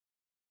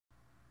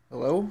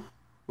Hello,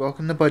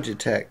 welcome to Budget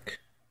Tech.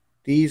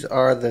 These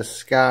are the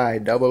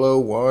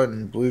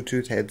Sky-001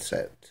 Bluetooth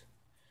headset.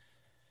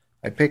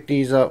 I picked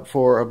these up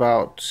for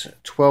about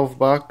 12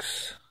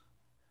 bucks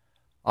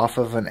off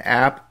of an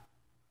app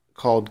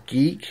called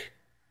Geek.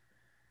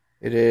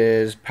 It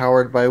is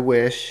powered by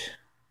Wish.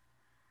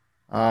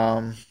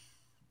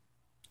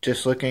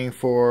 Just looking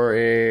for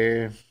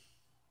a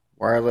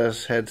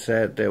wireless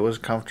headset that was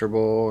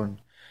comfortable, and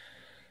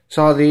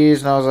saw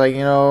these and I was like,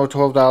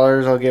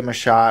 $12, I'll give them a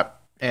shot.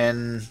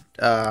 And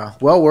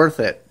well worth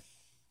it.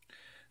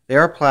 They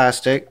are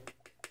plastic,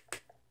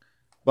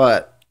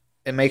 but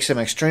it makes them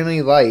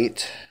extremely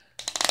light.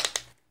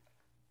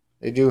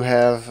 They do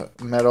have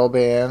metal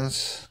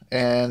bands,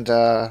 and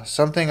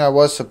something I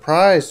was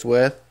surprised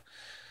with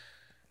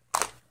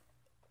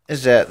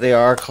is that they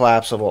are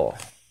collapsible,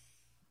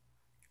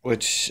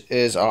 which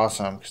is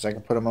awesome because I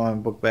can put them on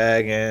my book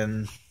bag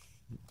and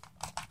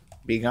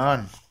be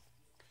gone.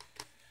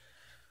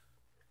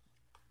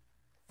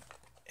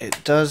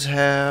 It does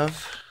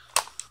have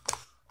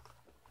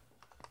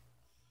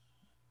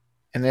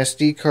an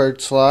SD card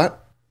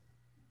slot,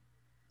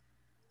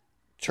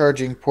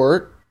 charging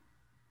port,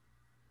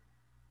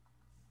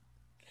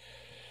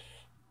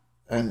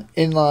 an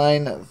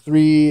inline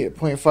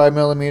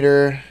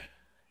 3.5mm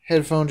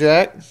headphone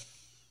jack,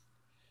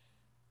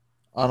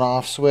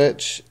 on-off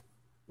switch,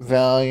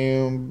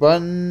 volume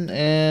button,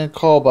 and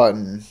call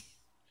button.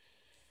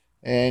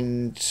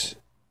 And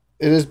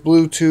it is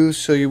Bluetooth,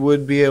 so you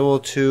would be able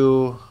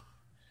to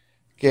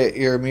get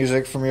your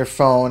music from your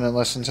phone and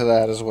listen to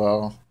that as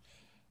well.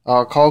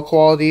 Call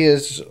quality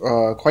is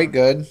quite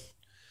good.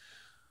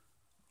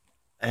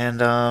 And,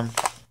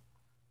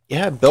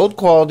 build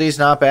quality is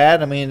not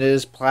bad. I mean, it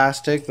is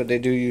plastic, but they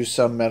do use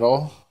some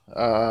metal.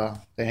 The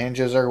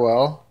hinges are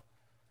well.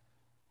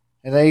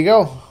 And there you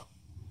go.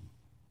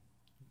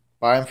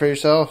 Buy them for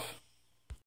yourself.